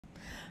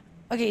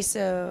Okay,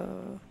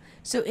 so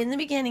in the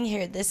beginning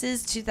here, this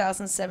is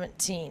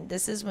 2017.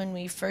 This is when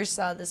we first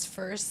saw this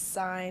first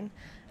sign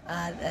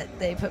that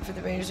they put for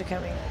the Raiders are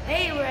coming.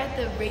 Hey, we're at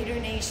the Raider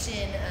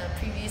Nation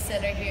preview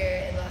center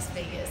here in Las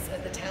Vegas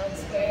at the town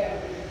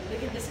square.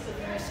 Look at this clip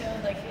we were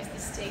showing. Like, here's the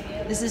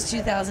stadium. This is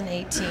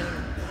 2018.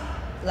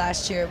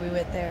 Last year we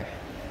went there.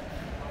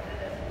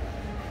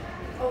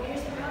 Oh,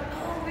 here's the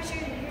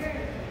Richard,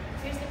 here.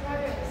 Here's the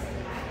progress.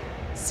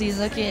 See,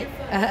 look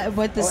at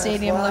what the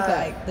stadium looked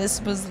like.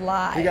 This was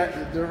live.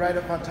 They're right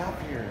up on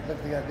top here.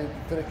 Look, they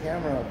put a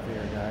camera up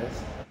here,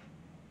 guys.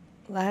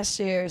 Last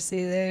year,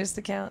 see, there's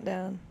the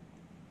countdown.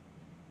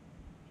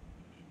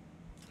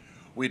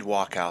 We'd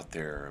walk out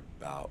there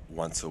about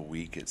once a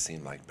week, it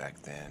seemed like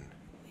back then.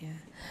 Yeah.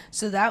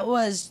 So that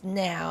was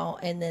now,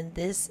 and then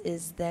this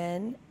is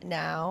then,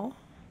 now.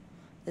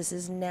 This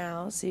is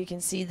now, so you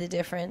can see the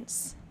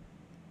difference.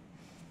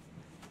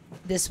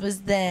 This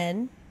was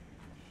then.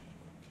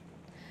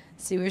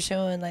 See, we're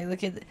showing, like,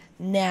 look at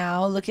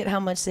now. Look at how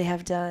much they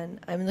have done.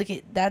 I mean, look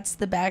at, that's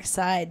the back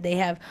side. They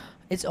have,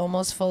 it's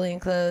almost fully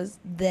enclosed.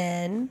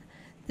 Then,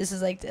 this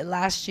is like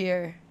last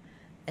year.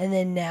 And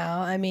then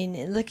now, I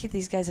mean, look at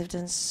these guys have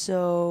done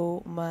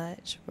so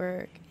much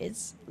work.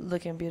 It's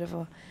looking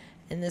beautiful.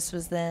 And this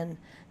was then.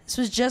 This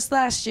was just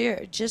last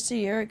year, just a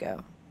year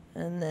ago.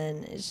 And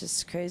then it's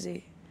just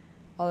crazy,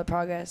 all the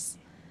progress.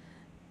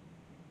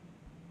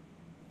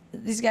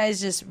 These guys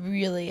just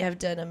really have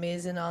done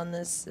amazing on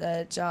this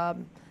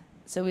job.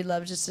 So we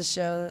love just to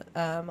show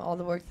all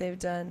the work they've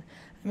done.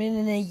 I mean,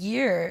 in a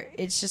year,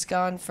 it's just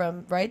gone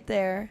from right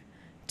there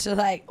to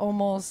like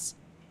almost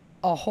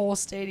a whole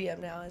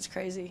stadium now. It's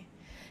crazy.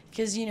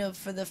 Because, you know,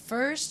 for the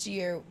first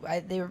year,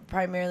 they were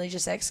primarily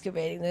just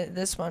excavating.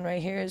 This one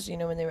right here is, you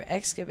know, when they were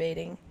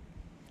excavating.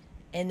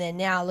 And then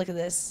now, look at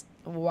this.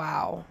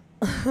 Wow.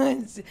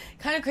 It's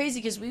kind of crazy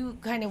because we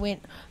kind of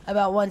went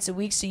about once a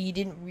week, so you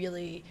didn't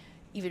really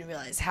even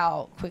realize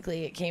how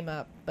quickly it came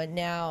up. But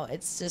now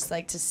it's just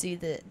like to see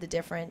the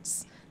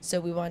difference. So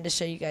we wanted to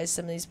show you guys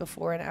some of these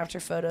before and after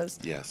photos.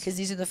 Yes. Because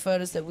these are the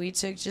photos that we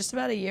took just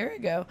about a year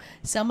ago.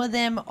 Some of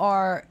them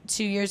are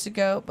 2 years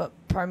ago, but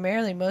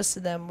primarily most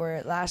of them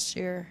were last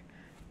year.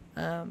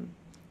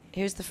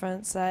 Here's the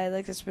front side.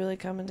 Like, it's really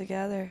coming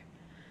together.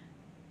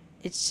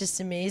 It's just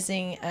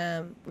amazing.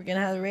 We're going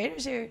to have the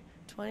Raiders here,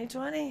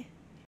 2020.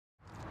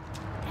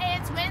 Hey,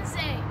 it's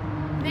Wednesday,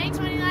 May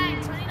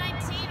 29,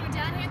 2019. We're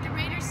down here at the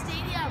Raiders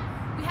Stadium.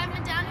 We haven't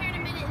been down here in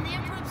a minute, and they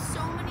have put up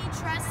so many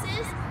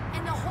trusses,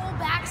 and the whole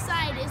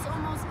backside is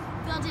almost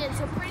filled in.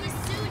 So pretty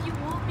soon, you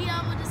won't be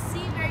able to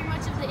see very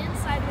much of the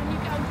inside when you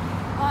come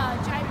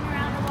driving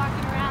around and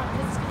walking around,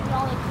 because it's going to be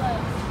all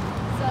enclosed.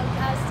 So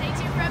stay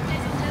tuned for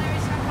updates on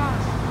generation.com.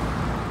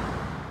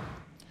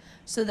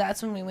 So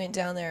that's when we went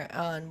down there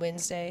on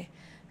Wednesday.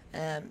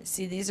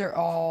 See, these are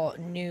all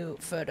new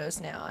photos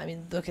now. I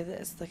mean, look at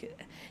this. Look at,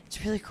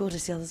 it's really cool to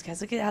see all those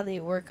guys. Look at how they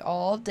work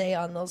all day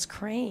on those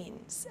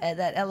cranes at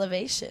that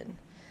elevation.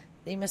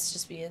 They must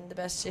just be in the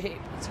best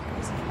shape. It's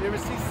crazy. You ever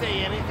see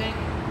Say Anything?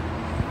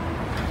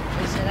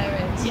 With Jedi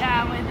Rich.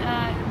 Yeah, with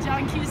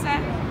John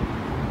Cusack.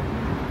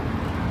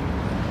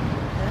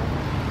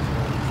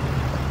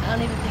 I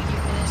don't even think you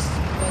finished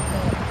what the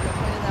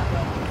point of that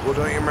one. Well,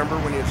 don't you remember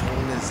when he was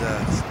holding his...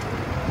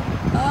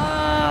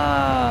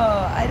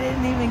 Oh, I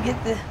didn't even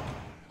get the...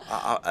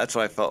 that's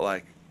what I felt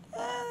like.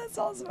 That's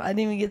awesome. I didn't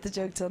even get the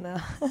joke till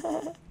now.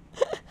 I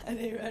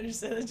didn't even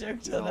understand the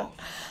joke till now.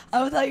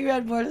 I thought you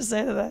had more to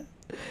say to that.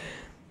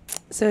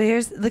 So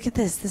here's, look at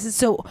this. This is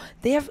so,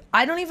 they have,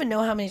 I don't even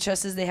know how many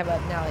trusses they have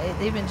up now.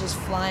 They've been just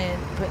flying,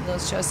 putting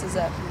those trusses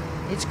up.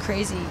 It's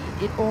crazy.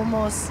 It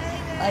almost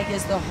like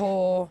is the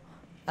whole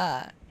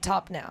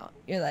top now.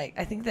 You're like,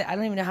 I think that, I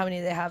don't even know how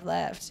many they have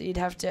left. So you'd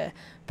have to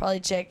probably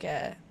check,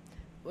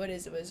 what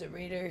is it? Was it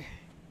Raider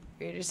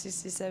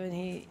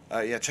 67?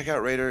 Yeah, check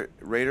out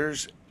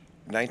Raiders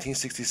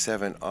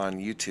 1967 on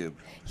YouTube.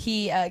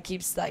 He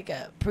keeps like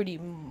a pretty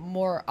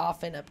more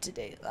often up to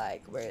date,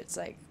 like where it's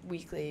like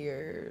weekly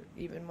or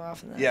even more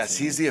often than that. Yes,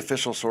 he's the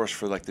official source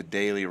for like the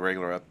daily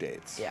regular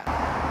updates. Yeah.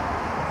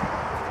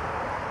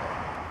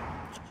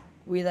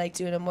 We like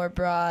doing a more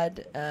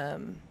broad,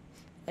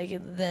 like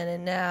then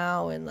and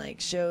now, and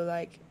like show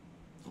like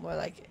more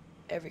like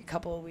every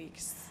couple of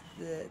weeks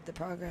the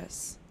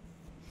progress.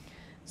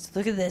 So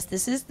look at this.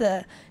 This is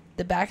the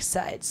back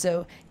side.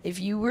 So if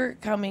you were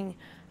coming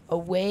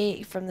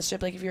away from the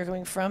strip, like if you were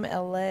coming from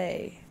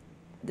LA,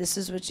 this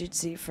is what you'd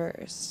see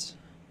first.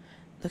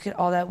 Look at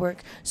all that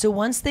work. So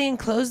once they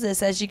enclose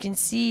this, as you can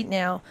see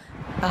now,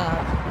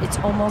 it's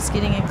almost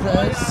getting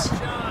enclosed.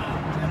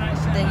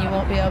 Then you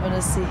won't be able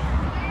to see.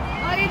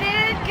 Oh, you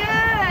did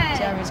good.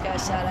 Jeremy's got a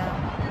shout out.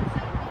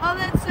 Oh,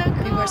 that's so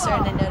cool. People are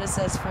starting to notice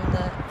us from the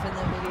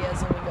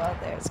videos when we go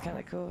out there. It's kind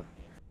of cool.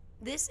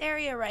 This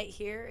area right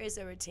here is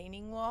a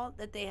retaining wall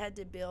that they had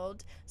to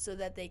build so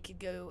that they could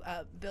go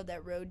build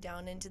that road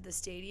down into the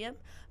stadium.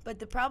 But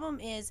the problem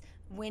is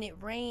when it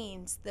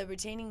rains, the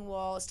retaining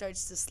wall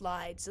starts to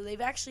slide. So they've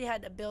actually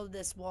had to build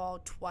this wall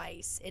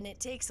twice, and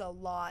it takes a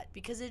lot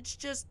because it's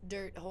just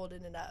dirt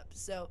holding it up.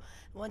 So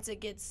once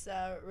it gets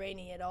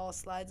rainy, it all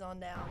slides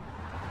on down.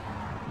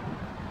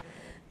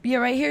 Yeah,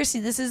 right here, see,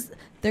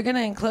 they're going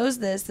to enclose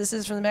this. This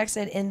is from the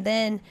backside, and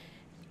then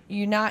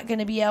you're not going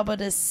to be able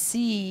to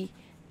see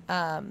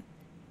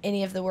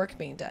any of the work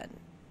being done.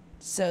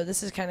 So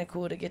this is kind of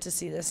cool to get to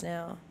see this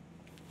now.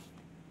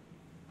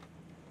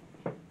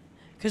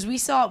 Because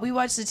we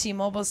watched the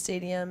T-Mobile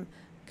Stadium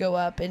go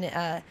up,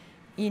 and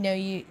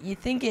you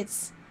think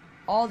it's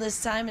all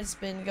this time it's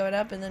been going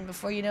up, and then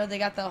before you know, they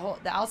got the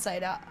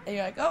outside out, and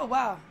you're like, oh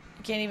wow,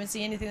 you can't even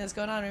see anything that's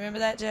going on. Remember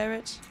that, Jay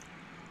Rich?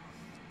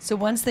 So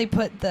once they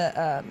put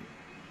the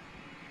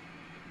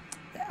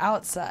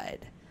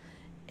outside,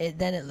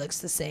 then it looks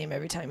the same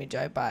every time you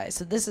drive by.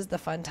 So this is the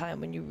fun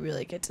time when you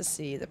really get to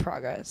see the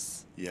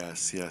progress.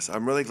 Yes, yes.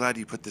 I'm really glad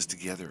you put this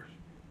together.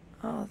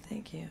 Oh,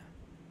 thank you.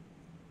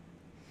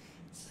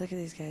 Look at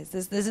these guys.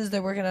 This is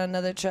they're working on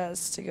another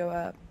truss to go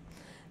up.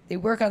 They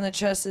work on the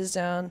trusses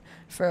down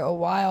for a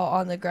while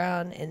on the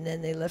ground, and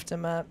then they lift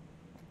them up.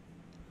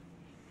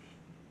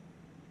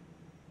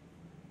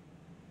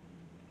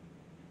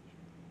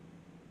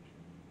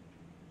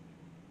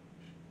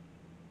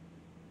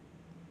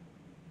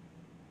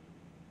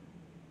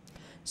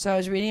 So I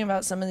was reading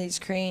about some of these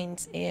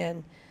cranes,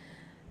 and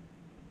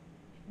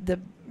the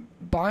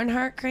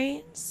Barnhart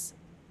cranes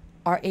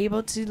are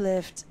able to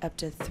lift up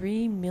to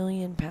 3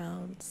 million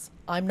pounds.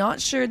 I'm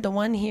not sure the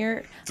one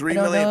here. 3 I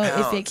don't million know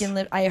pounds. if it can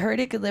lift. I heard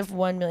it could lift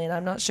 1 million.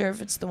 I'm not sure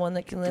if it's the one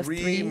that can lift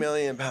 3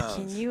 million pounds.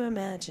 Can you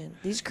imagine?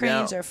 These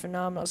cranes are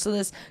phenomenal.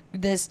 So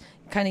this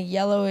kind of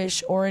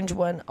yellowish orange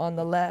one on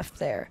the left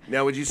there.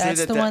 Now, would you say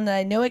that's that the one that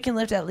I know it can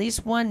lift at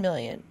least 1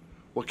 million?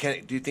 Well,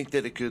 do you think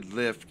that it could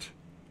lift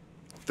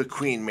the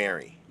Queen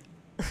Mary?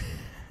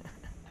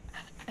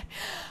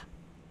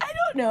 I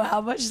don't know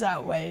how much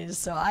that weighs,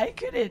 so I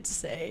couldn't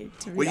say.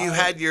 Well, you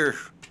had your.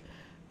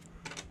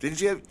 Didn't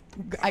you have?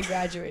 I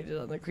graduated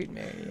on the Queen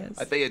Mary, yes.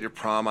 I think you had your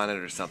prom on it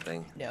or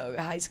something. No,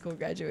 high school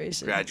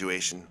graduation.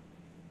 Graduation.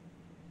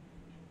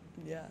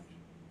 Yeah.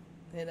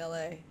 In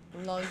LA.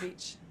 In Long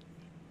Beach.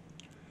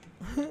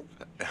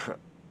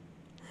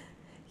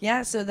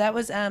 Yeah, so that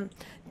was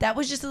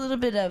just a little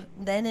bit of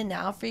then and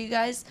now for you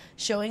guys,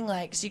 showing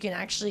so you can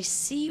actually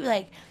see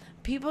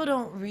people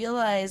don't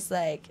realize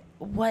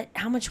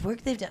how much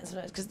work they've done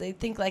sometimes because they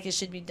think it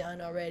should be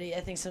done already. I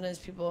think sometimes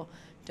people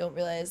don't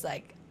realize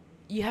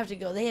you have to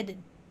go. They had to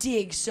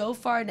dig so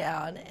far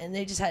down, and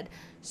they just had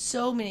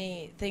so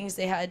many things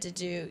they had to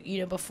do,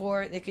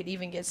 before they could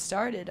even get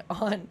started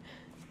on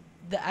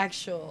the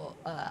actual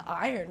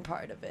iron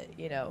part of it,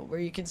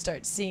 where you can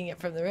start seeing it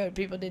from the road.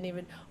 People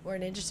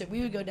weren't interested. We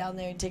would go down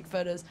there and take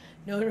photos.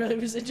 No one really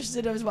was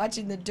interested. I was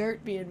watching the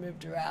dirt being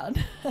moved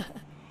around.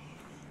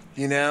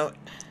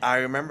 I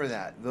remember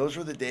that. Those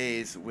were the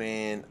days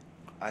when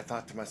I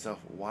thought to myself,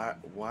 why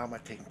am I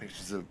taking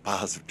pictures of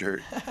piles of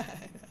dirt?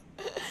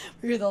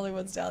 We were the only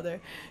ones down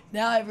there.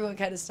 Now everyone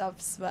kind of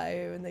stops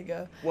by when they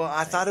go. Well,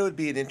 I thought it would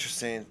be an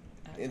interesting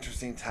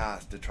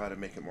task to try to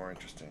make it more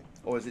interesting.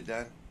 Oh, is it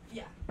done?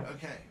 Yeah.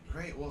 Okay,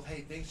 great. Well,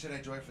 hey, thanks,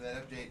 Jedi Joy, for that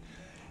update.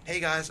 Hey,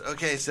 guys.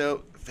 Okay,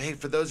 so, hey,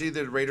 for those of you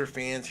that are Raider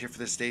fans here for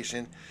this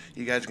station,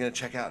 you guys are going to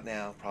check out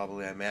now,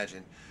 probably, I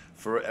imagine.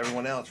 For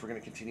everyone else, we're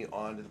going to continue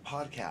on to the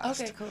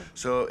podcast. Okay, cool.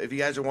 So if you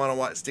guys want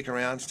to stick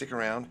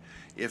around.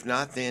 If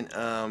not, then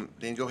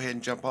go ahead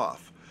and jump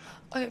off.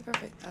 Okay,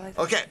 perfect. I like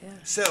that. Okay, Yeah.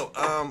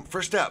 so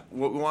first up,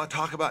 what we want to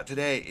talk about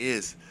today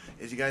is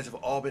you guys have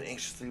all been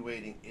anxiously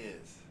waiting,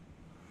 is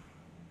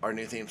our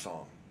new theme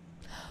song.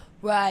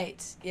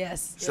 Right.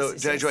 Yes. So,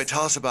 yes, Jedi Joy, yes.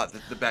 tell us about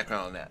the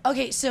background on that.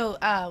 Okay,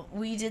 so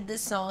we did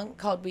this song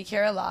called "We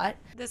Care a Lot."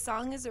 The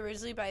song is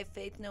originally by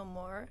Faith No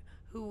More,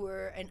 who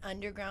were an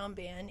underground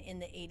band in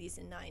the 80s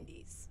and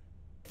 90s.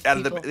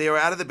 They were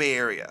out of the Bay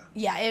Area.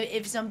 Yeah,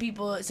 if some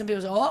people say,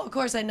 oh, of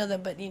course I know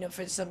them, but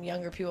for some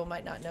younger people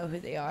might not know who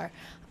they are.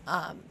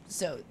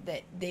 So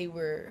that they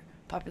were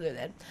popular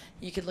then.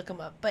 You could look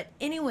them up. But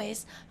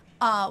anyways,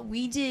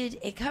 we did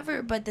a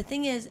cover, but the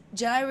thing is,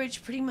 Jedi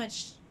Rich pretty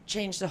much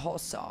changed the whole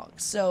song.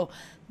 So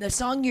the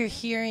song you're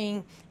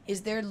hearing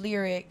is their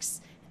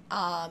lyrics,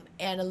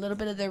 and a little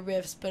bit of their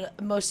riffs,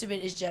 but most of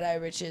it is Jedi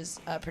Rich's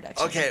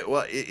production. Okay,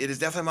 well, it is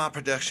definitely my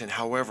production.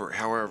 However,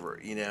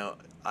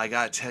 I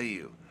gotta tell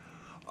you,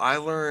 I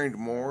learned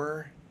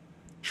more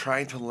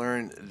trying to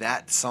learn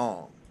that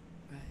song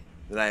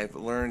than I've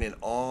learned in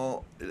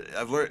all.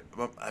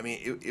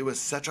 It was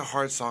such a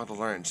hard song to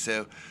learn.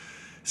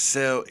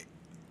 So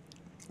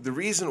the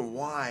reason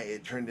why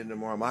it turned into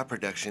more of my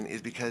production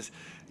is because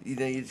you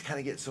just kind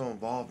of get so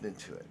involved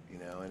into it,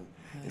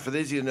 and for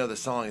those of you who know the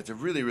song, it's a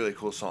really, really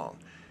cool song.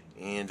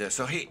 And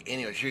so, hey,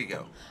 anyways, here you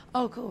go.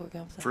 Oh, cool. We're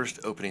going to play.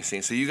 First opening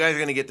scene. So you guys are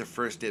going to get the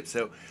first dip.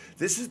 So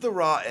this is the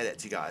raw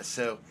edits, you guys.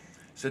 So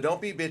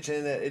don't be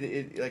bitching that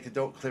it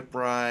don't clip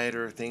right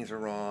or things are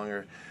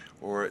wrong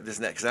or this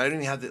and that. Because I don't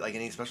even have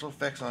any special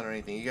effects on or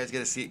anything. You guys get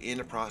to see it in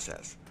the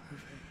process.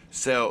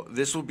 So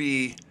this will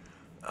be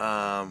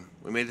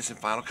We made this in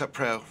Final Cut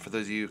Pro for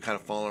those of you kind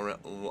of following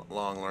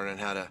along, learning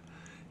how to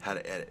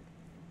edit.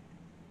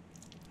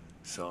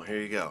 So here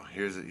you go.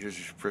 Here's your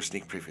first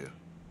sneak preview.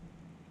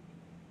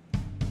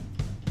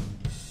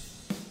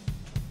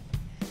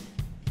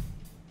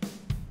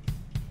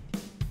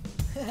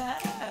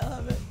 I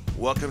love it.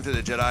 Welcome to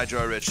the Jedi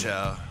Joy Rich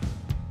Show.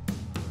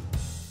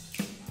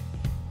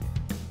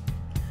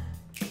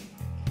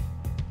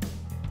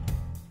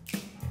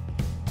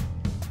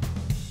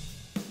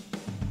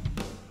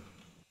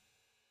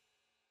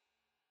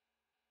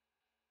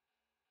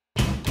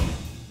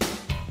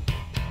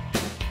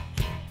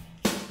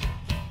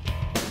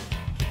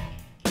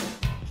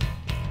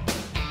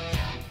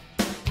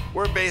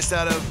 We're based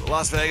out of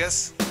Las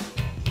Vegas,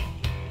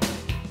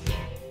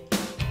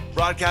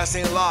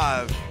 broadcasting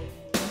live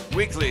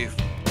weekly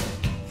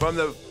from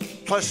the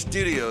plush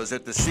studios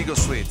at the Seagull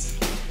Suites.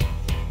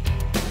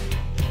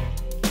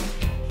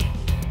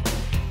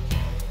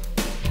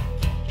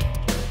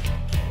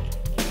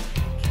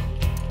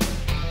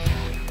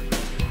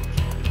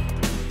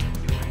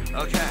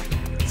 Okay,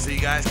 so you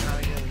guys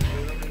kind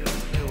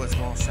of get what's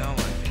going to sound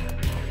like.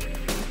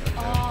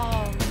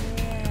 Oh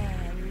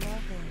man, I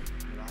love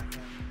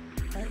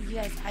it. You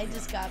guys, I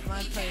just got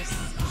my first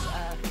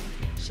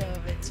show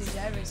of it too.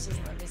 Jedi Joy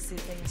doesn't let me see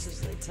things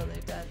usually till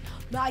they're done.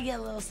 But I get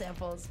little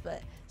samples,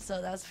 but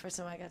so that was the first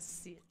time I got to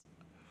see it.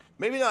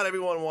 Maybe not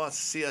everyone wants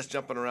to see us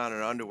jumping around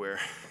in underwear.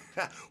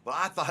 Well,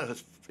 I thought it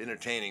was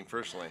entertaining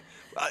personally.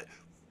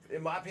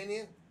 In my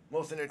opinion,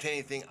 most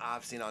entertaining thing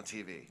I've seen on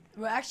TV.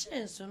 We're actually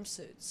in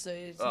swimsuits, so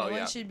no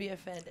one should be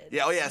offended.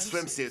 Yeah,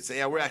 swimsuits.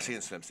 Yeah, we're actually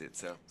in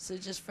swimsuits. So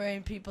just for any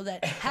people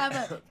that have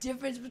a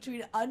difference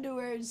between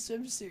underwear and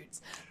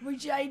swimsuits,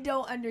 which I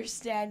don't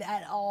understand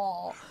at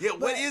all. Yeah,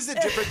 what is the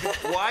difference?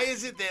 Why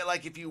is it that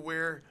like if you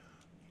wear,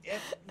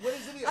 what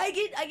is it? I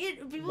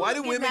get people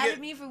get mad at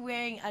me for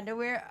wearing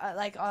underwear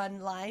like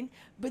online,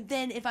 but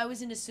then if I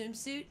was in a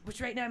swimsuit,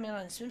 which right now I'm in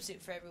on a swimsuit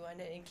for everyone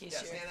in case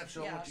you're stand up,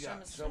 show what you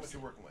got, show what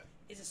you're working with.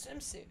 It's a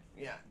swimsuit.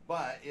 Yeah,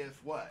 but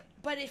if what?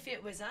 But if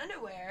it was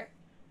underwear,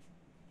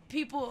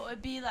 people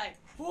would be like,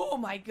 "Oh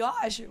my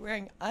gosh, you're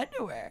wearing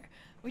underwear,"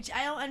 which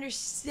I don't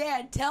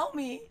understand. Tell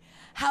me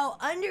how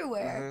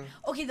underwear.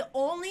 Okay, the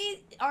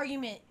only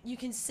argument you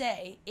can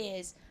say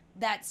is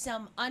that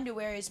some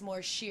underwear is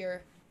more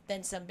sheer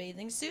than some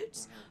bathing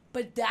suits.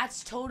 But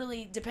that's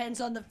totally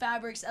depends on the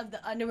fabrics of the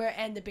underwear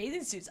and the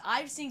bathing suits.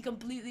 I've seen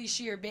completely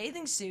sheer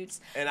bathing suits.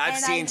 And I've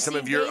seen some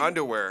of your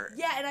underwear.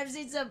 Yeah, and I've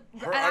seen some.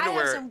 Her and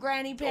underwear. I have some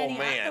granny panty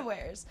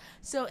underwears.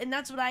 So, and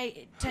that's what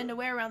I tend to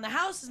wear around the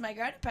house is my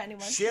granny panty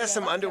ones. She has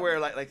some underwear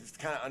like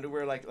kind of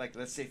underwear like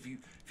let's say if you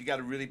got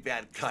a really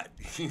bad cut,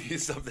 you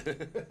need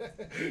something.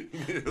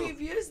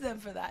 We've used them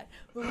for that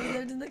when we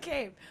lived in the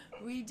cave.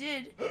 We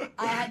did.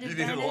 I had to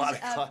bandage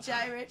up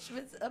Jai Rich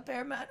with a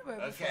pair of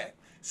underwear before. Okay.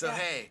 So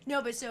hey.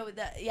 No, but so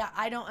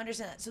I don't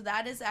understand that. So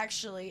that is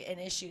actually an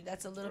issue.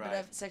 That's a little bit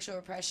of sexual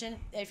repression.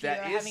 If you're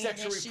having an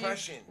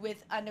issue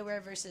with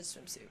underwear versus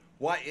swimsuit.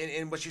 Why?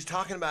 And what she's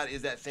talking about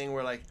is that thing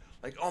where like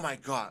oh my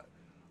God,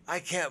 I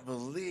can't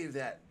believe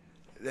that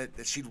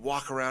she'd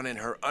walk around in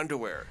her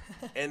underwear,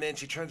 and then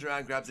she turns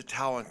around, grabs a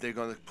towel, and they're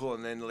going to the pool,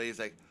 and then the lady's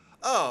like,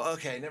 oh,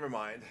 okay, never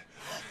mind.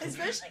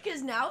 Especially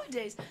because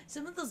nowadays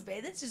some of those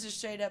bathing suits are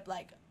straight up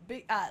like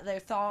big. They're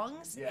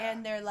thongs,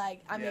 and they're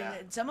like. I mean,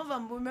 some of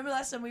them. Remember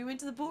last time we went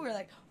to the pool? We were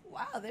like,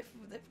 wow, they've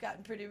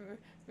gotten pretty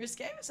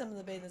risque with some of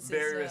the bathing suits.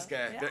 Very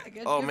risque. Yeah,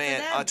 good, oh good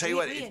man, I'll tell you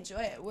what. We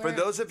enjoy it. For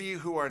those of you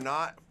who are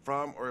not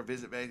from or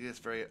visit Vegas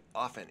very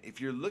often, if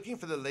you're looking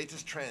for the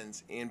latest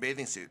trends in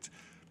bathing suits,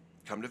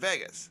 come to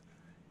Vegas.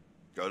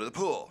 Go to the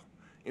pool.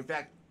 In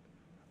fact,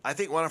 I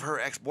think one of her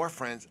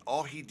ex-boyfriends,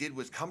 all he did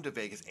was come to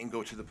Vegas and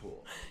go to the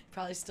pool.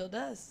 Probably still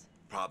does.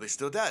 Probably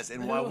still does.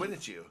 And why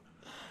wouldn't you?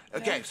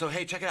 Okay, so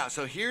hey, check it out.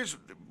 So here's,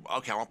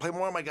 okay, I want to play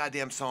more of my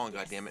goddamn song,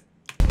 goddammit.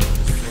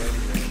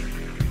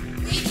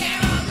 We care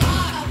a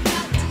lot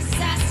about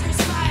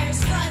disasters,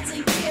 fires, floods,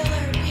 and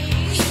killer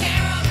bees. We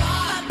care a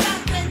lot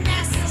about the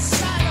NASA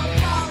shuttle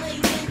falling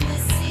in the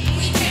sea.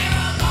 We care a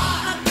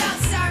lot about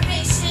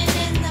starvation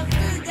and the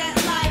food that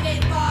Live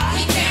Aid bought.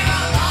 We care a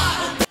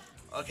lot.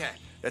 Okay,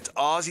 that's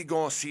all you're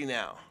going to see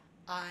now.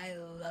 I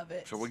love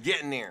it. So we're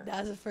getting there.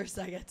 That was the first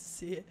I got to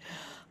see it.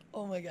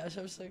 Oh my gosh,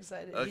 I'm so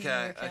excited.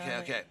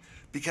 Okay.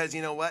 Because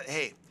you know what?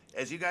 Hey,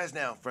 as you guys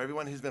know, for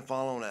everyone who's been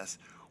following us,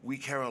 we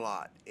care a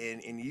lot,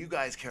 and you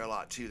guys care a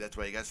lot too. That's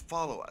why you guys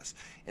follow us.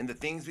 And the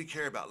things we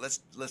care about, let's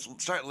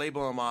start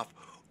labeling them off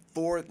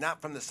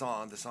not from the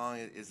song. The song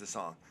is the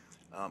song.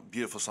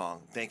 Beautiful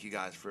song. Thank you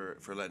guys for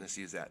letting us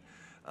use that.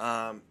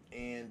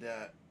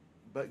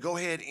 But go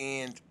ahead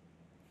and